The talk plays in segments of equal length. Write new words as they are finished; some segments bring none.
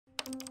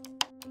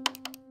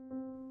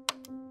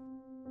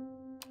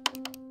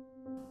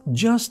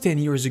Just 10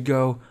 years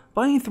ago,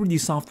 buying 3D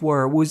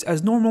software was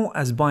as normal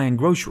as buying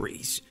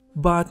groceries.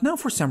 But now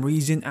for some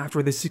reason,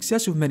 after the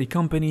success of many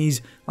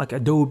companies like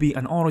Adobe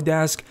and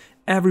Autodesk,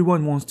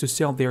 everyone wants to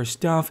sell their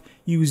stuff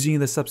using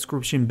the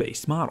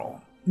subscription-based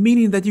model.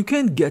 Meaning that you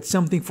can get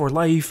something for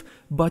life,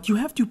 but you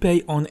have to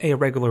pay on a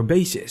regular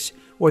basis,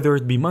 whether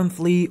it be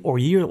monthly or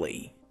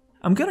yearly.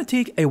 I'm gonna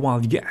take a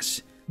wild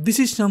guess. This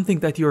is something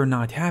that you're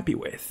not happy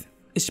with,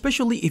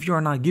 especially if you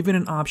are not given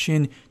an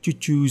option to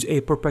choose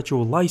a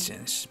perpetual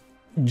license.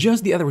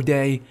 Just the other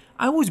day,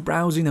 I was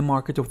browsing the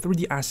market of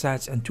 3D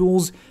assets and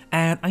tools,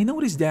 and I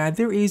noticed that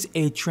there is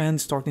a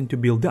trend starting to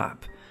build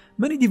up.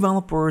 Many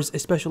developers,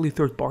 especially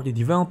third-party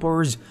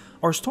developers,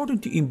 are starting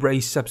to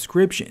embrace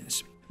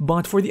subscriptions.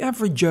 But for the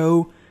average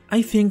Joe,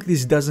 I think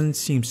this doesn't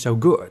seem so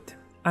good.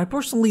 I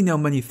personally know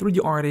many 3D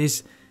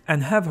artists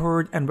and have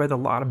heard and read a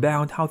lot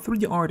about how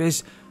 3D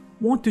artists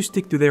want to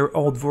stick to their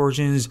old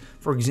versions,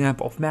 for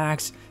example of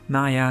Max,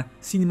 Maya,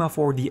 Cinema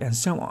 4D and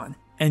so on,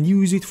 and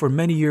use it for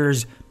many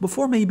years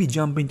before maybe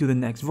jumping to the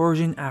next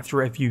version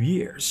after a few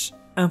years.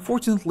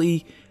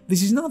 Unfortunately,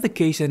 this is not the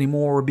case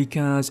anymore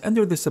because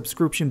under the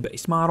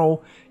subscription-based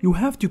model, you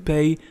have to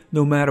pay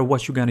no matter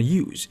what you're gonna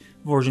use,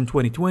 version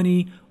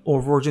 2020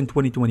 or version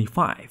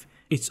 2025,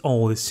 it's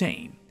all the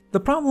same. The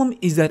problem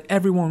is that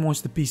everyone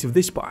wants the piece of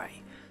this pie.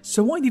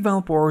 So why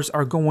developers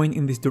are going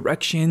in this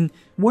direction,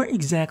 where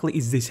exactly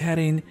is this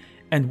heading,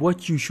 and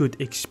what you should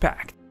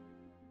expect.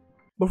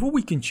 Before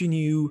we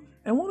continue,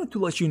 I wanted to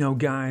let you know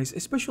guys,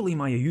 especially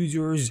Maya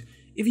users,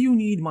 if you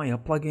need Maya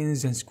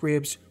plugins and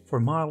scripts for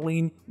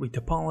modeling,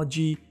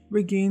 retopology,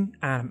 rigging,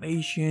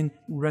 animation,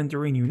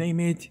 rendering, you name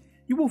it,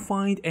 you will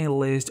find a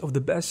list of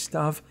the best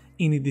stuff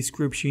in the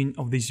description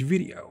of this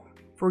video.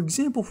 For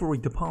example, for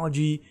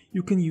retopology,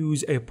 you can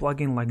use a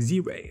plugin like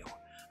Z-Rail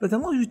that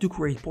allows you to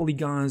create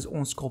polygons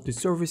on sculpted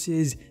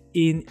surfaces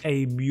in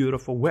a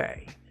beautiful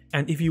way.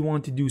 And if you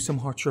want to do some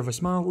hard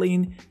surface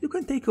modeling, you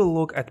can take a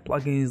look at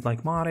plugins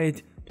like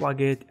Modit,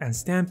 Plugit, and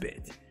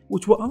Stampit,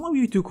 which will allow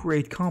you to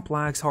create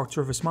complex hard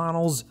surface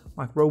models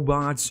like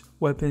robots,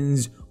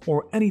 weapons,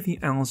 or anything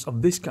else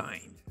of this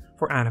kind.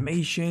 For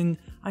animation,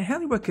 I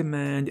highly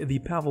recommend the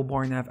Pavel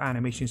Barnav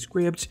animation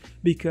scripts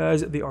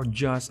because they are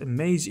just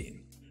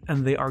amazing,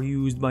 and they are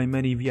used by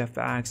many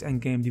VFX and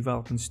game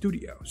development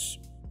studios.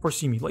 For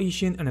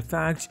simulation and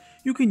effects,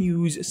 you can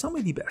use some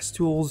of the best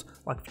tools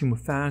like Fume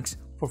Effects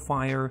for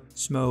fire,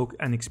 smoke,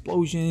 and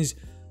explosions,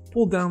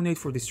 Pull Dominate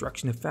for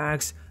destruction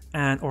effects,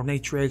 and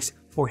Ornatrix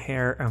for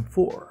hair and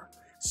fur.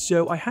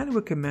 So I highly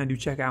recommend you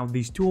check out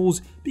these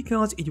tools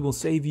because it will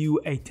save you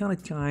a ton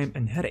of time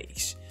and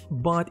headaches,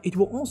 but it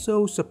will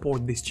also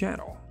support this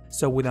channel.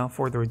 So without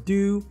further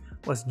ado,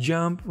 let's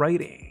jump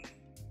right in.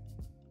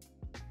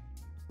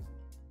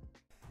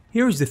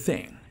 Here's the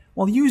thing.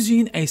 While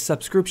using a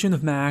subscription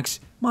of Max,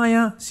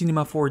 Maya,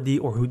 Cinema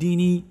 4D or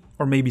Houdini,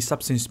 or maybe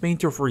Substance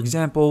Painter for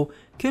example,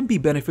 can be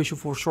beneficial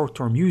for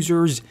short-term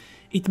users,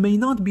 it may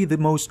not be the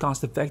most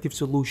cost-effective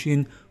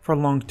solution for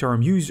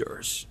long-term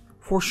users.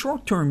 For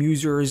short-term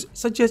users,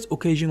 such as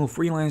occasional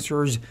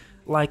freelancers,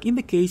 like in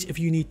the case if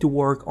you need to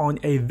work on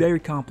a very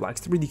complex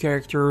 3D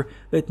character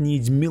that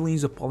needs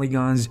millions of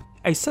polygons,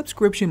 a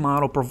subscription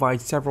model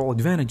provides several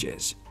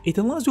advantages. It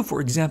allows you,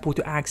 for example,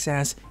 to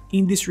access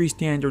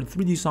industry-standard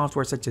 3D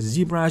software such as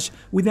ZBrush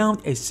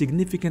without a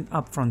significant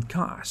upfront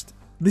cost.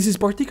 This is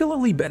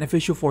particularly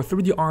beneficial for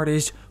 3D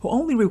artists who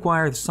only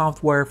require the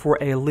software for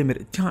a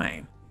limited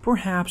time,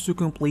 perhaps to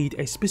complete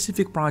a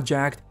specific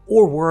project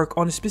or work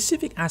on a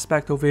specific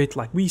aspect of it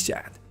like we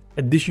said.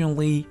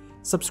 Additionally,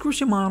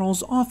 subscription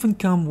models often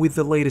come with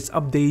the latest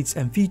updates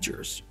and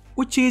features,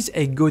 which is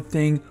a good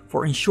thing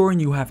for ensuring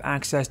you have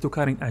access to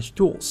cutting-edge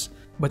tools.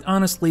 But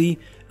honestly,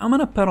 I'm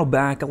gonna pedal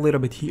back a little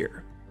bit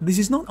here. This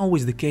is not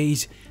always the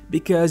case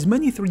because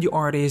many 3D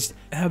artists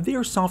have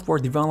their software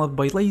developed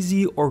by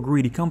lazy or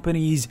greedy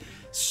companies,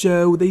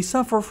 so they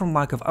suffer from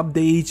lack of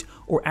updates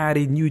or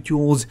added new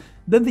tools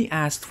that they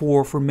asked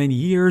for many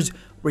years,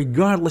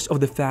 regardless of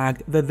the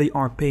fact that they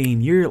are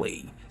paying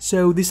yearly.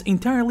 So this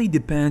entirely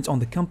depends on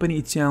the company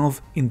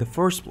itself in the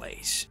first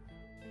place.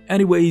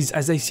 Anyways,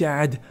 as I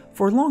said,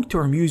 for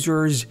long-term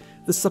users,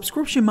 the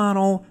subscription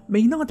model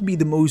may not be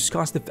the most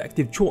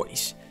cost-effective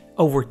choice.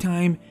 Over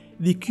time,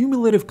 the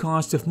cumulative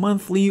cost of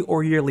monthly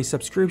or yearly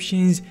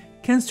subscriptions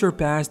can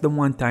surpass the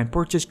one-time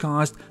purchase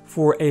cost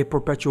for a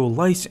perpetual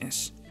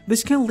license.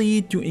 This can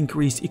lead to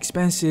increased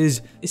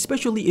expenses,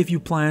 especially if you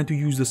plan to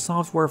use the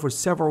software for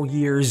several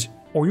years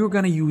or you're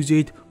gonna use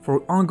it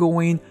for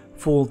ongoing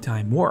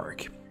full-time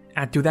work.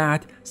 Add to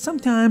that,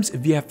 sometimes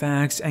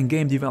VFX and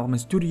game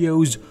development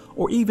studios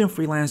or even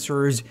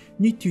freelancers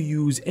need to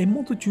use a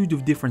multitude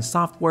of different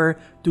software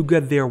to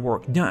get their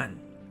work done,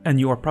 and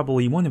you are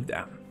probably one of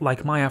them,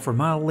 like Maya for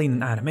modeling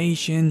and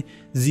animation,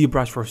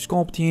 ZBrush for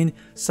sculpting,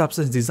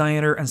 Substance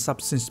Designer and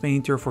Substance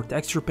Painter for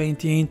texture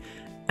painting,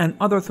 and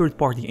other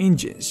third-party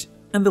engines,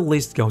 and the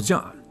list goes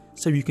on,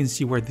 so you can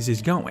see where this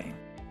is going.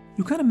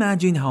 You can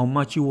imagine how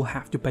much you will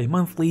have to pay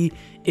monthly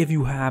if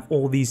you have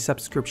all these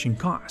subscription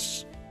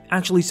costs.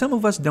 Actually, some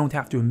of us don't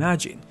have to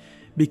imagine,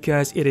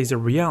 because it is a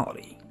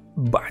reality.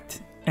 But,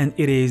 and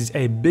it is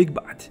a big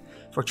but,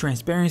 for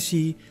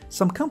transparency,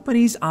 some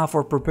companies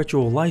offer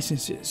perpetual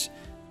licenses,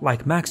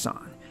 like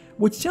Maxon,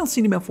 which sells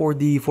Cinema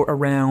 4D for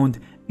around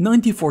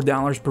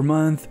 $94 per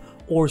month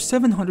or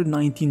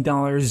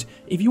 $719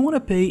 if you want to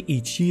pay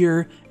each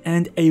year,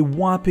 and a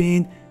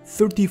whopping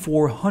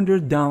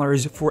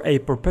 $3,400 for a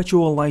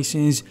perpetual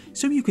license.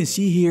 So you can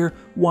see here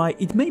why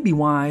it may be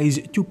wise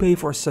to pay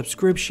for a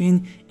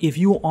subscription if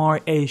you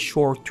are a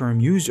short-term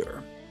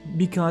user.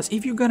 Because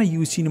if you're gonna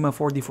use Cinema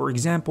 4D, for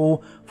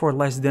example, for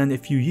less than a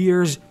few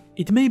years,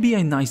 it may be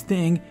a nice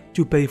thing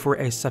to pay for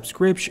a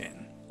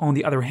subscription. On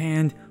the other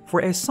hand, for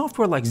a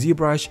software like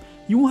ZBrush,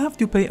 you will have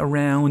to pay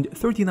around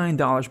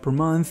 $39 per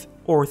month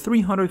or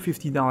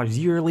 $350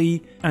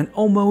 yearly, and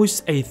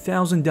almost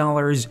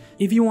 $1,000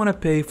 if you want to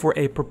pay for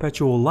a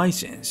perpetual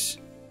license.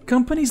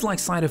 Companies like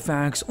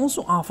SideEffects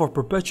also offer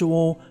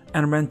perpetual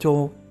and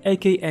rental,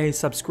 aka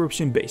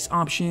subscription-based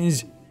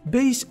options,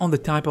 based on the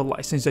type of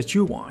license that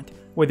you want,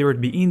 whether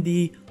it be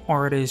indie,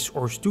 artists,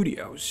 or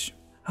studios.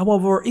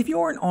 However, if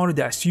you're an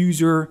Autodesk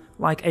user,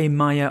 like a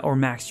Maya or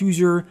Max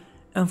user,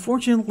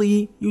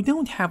 unfortunately, you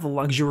don't have the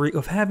luxury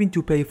of having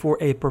to pay for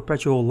a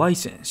perpetual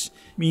license,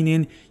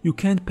 meaning you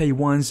can't pay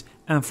once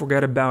and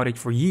forget about it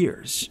for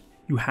years.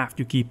 You have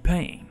to keep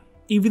paying.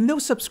 Even though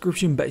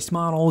subscription-based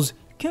models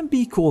can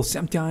be cool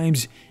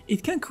sometimes,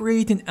 it can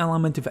create an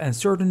element of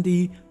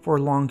uncertainty for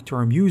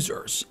long-term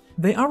users.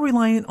 They are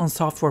reliant on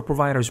software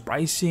providers'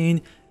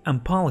 pricing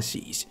and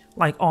policies,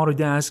 like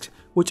Autodesk,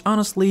 which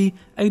honestly,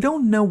 I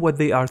don't know what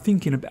they are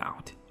thinking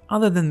about,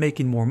 other than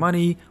making more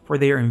money for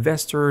their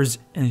investors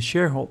and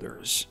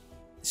shareholders.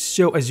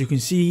 So as you can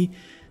see,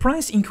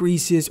 price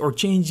increases or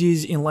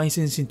changes in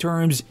licensing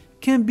terms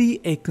can be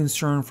a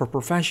concern for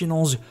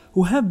professionals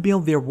who have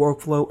built their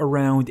workflow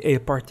around a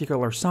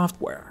particular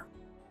software.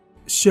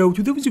 So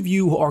to those of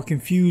you who are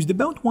confused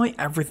about why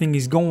everything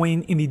is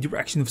going in the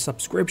direction of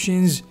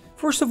subscriptions,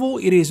 first of all,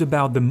 it is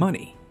about the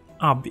money,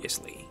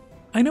 obviously.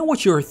 I know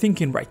what you're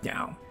thinking right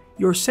now.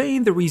 You're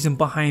saying the reason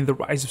behind the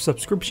rise of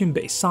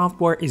subscription-based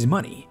software is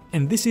money,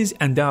 and this is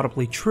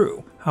undoubtedly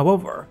true.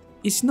 However,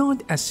 it's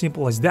not as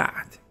simple as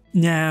that.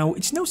 Now,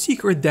 it's no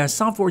secret that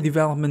software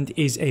development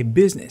is a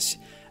business,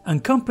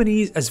 and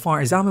companies, as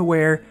far as I'm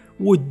aware,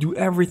 would do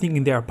everything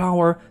in their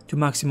power to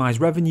maximize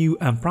revenue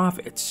and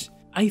profits.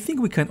 I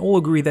think we can all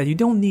agree that you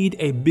don't need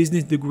a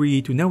business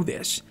degree to know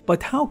this,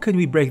 but how can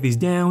we break this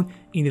down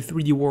in the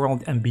 3D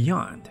world and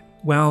beyond?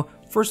 Well,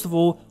 first of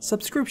all,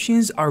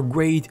 subscriptions are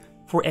great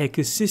for a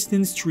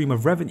consistent stream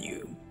of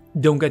revenue.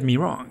 Don't get me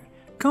wrong,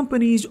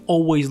 companies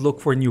always look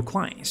for new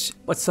clients,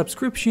 but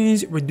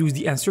subscriptions reduce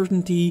the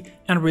uncertainty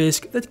and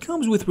risk that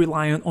comes with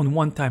relying on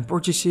one-time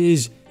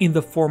purchases in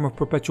the form of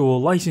perpetual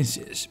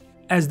licenses,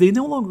 as they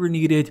no longer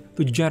need it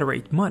to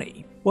generate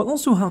money, while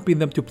also helping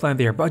them to plan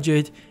their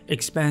budget,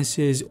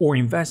 expenses, or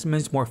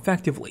investments more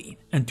effectively,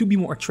 and to be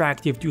more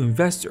attractive to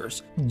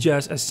investors.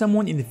 Just as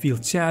someone in the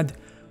field said,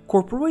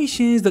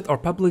 corporations that are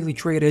publicly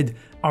traded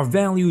are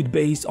valued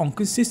based on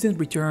consistent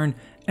return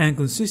and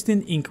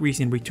consistent increase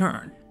in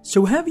return.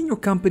 So having your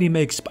company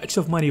make spikes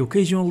of money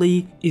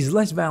occasionally is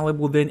less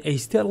valuable than a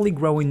steadily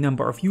growing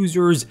number of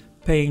users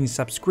paying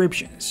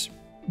subscriptions.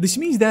 This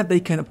means that they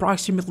can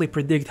approximately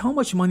predict how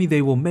much money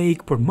they will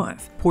make per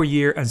month, per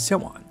year, and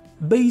so on,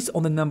 based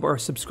on the number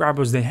of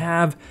subscribers they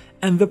have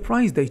and the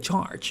price they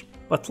charge.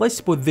 But let's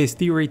put this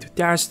theory to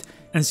test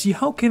and see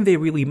how can they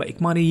really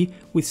make money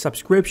with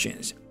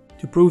subscriptions.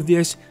 To prove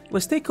this,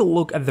 let's take a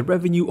look at the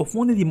revenue of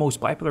one of the most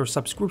popular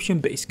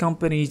subscription-based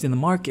companies in the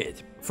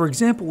market. For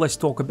example, let's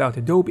talk about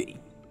Adobe.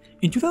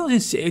 In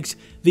 2006,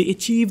 they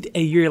achieved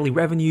a yearly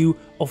revenue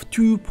of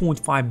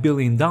 $2.5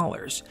 billion,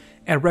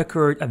 a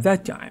record at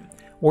that time,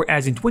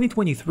 whereas in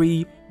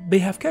 2023, they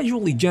have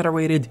casually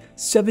generated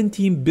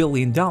 $17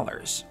 billion.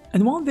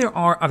 And while there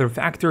are other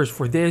factors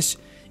for this,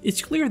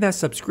 it's clear that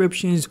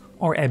subscriptions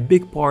are a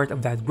big part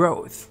of that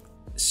growth.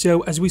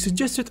 So as we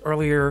suggested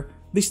earlier,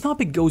 this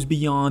topic goes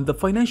beyond the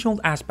financial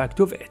aspect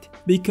of it,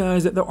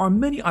 because there are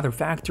many other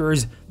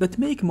factors that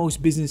make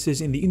most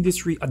businesses in the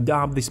industry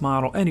adopt this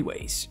model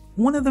anyways.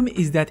 One of them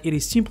is that it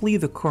is simply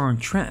the current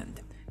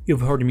trend.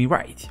 You've heard me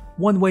right.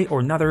 One way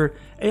or another,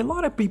 a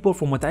lot of people,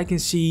 from what I can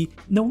see,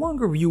 no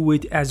longer view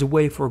it as a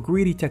way for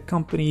greedy tech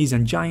companies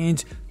and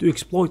giants to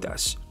exploit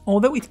us,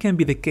 although it can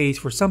be the case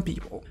for some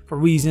people, for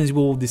reasons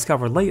we'll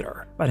discover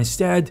later. But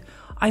instead,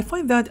 I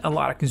find that a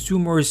lot of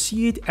consumers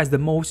see it as the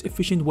most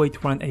efficient way to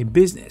run a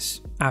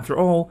business. After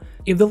all,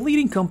 if the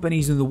leading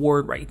companies in the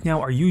world right now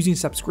are using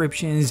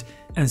subscriptions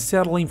and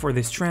settling for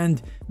this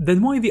trend,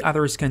 then why the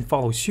others can't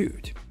follow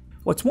suit?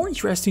 What's more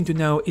interesting to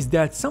know is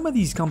that some of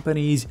these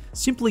companies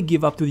simply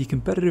give up to the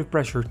competitive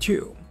pressure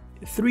too.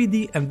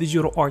 3D and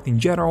digital art in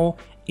general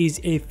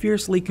is a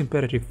fiercely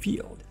competitive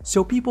field,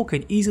 so people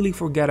can easily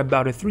forget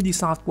about a 3D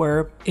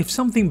software if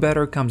something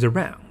better comes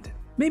around.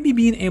 Maybe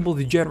being able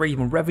to generate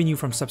more revenue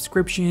from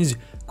subscriptions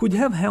could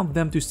have helped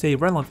them to stay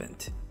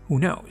relevant. Who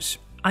knows?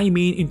 I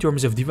mean in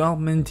terms of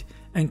development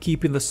and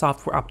keeping the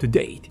software up to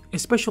date,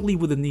 especially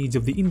with the needs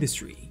of the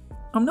industry.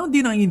 I'm not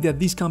denying that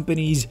these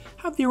companies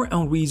have their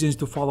own reasons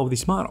to follow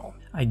this model.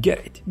 I get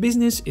it.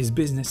 Business is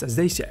business, as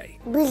they say.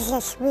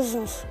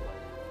 Business.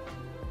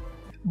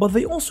 But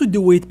they also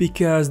do it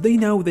because they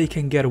know they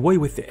can get away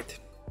with it.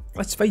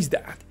 Let's face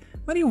that.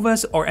 Many of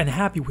us are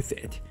unhappy with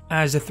it.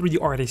 As a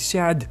 3D artist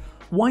said,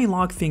 why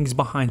lock things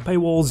behind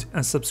paywalls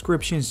and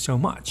subscriptions so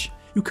much?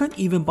 You can't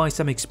even buy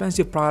some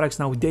expensive products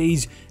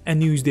nowadays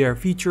and use their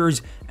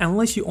features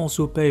unless you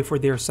also pay for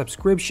their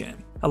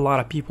subscription. A lot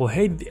of people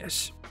hate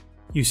this.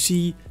 You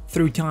see,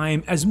 through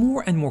time, as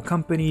more and more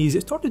companies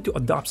started to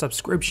adopt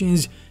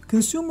subscriptions,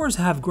 consumers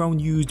have grown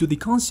used to the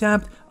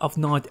concept of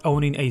not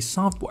owning a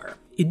software.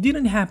 It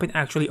didn't happen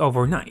actually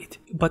overnight,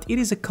 but it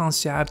is a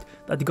concept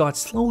that got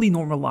slowly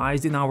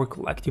normalized in our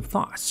collective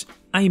thoughts.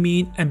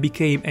 And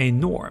became a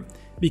norm.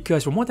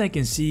 Because from what I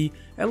can see,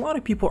 a lot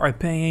of people are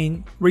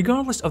paying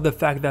regardless of the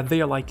fact that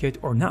they like it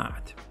or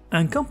not.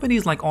 And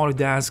companies like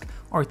Autodesk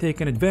are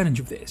taking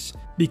advantage of this.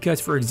 Because,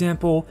 for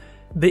example,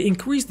 they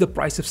increased the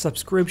price of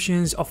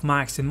subscriptions of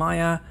Max and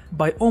Maya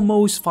by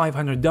almost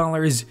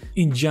 $500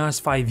 in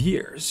just 5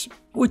 years,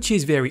 which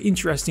is very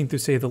interesting to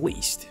say the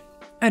least.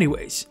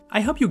 Anyways,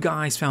 I hope you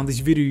guys found this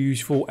video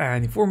useful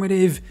and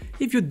informative.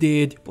 If you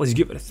did, please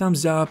give it a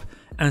thumbs up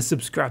and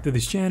subscribe to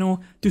this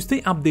channel to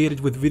stay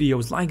updated with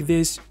videos like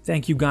this.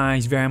 Thank you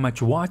guys very much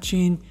for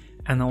watching,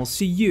 and I'll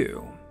see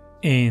you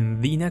in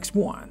the next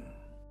one.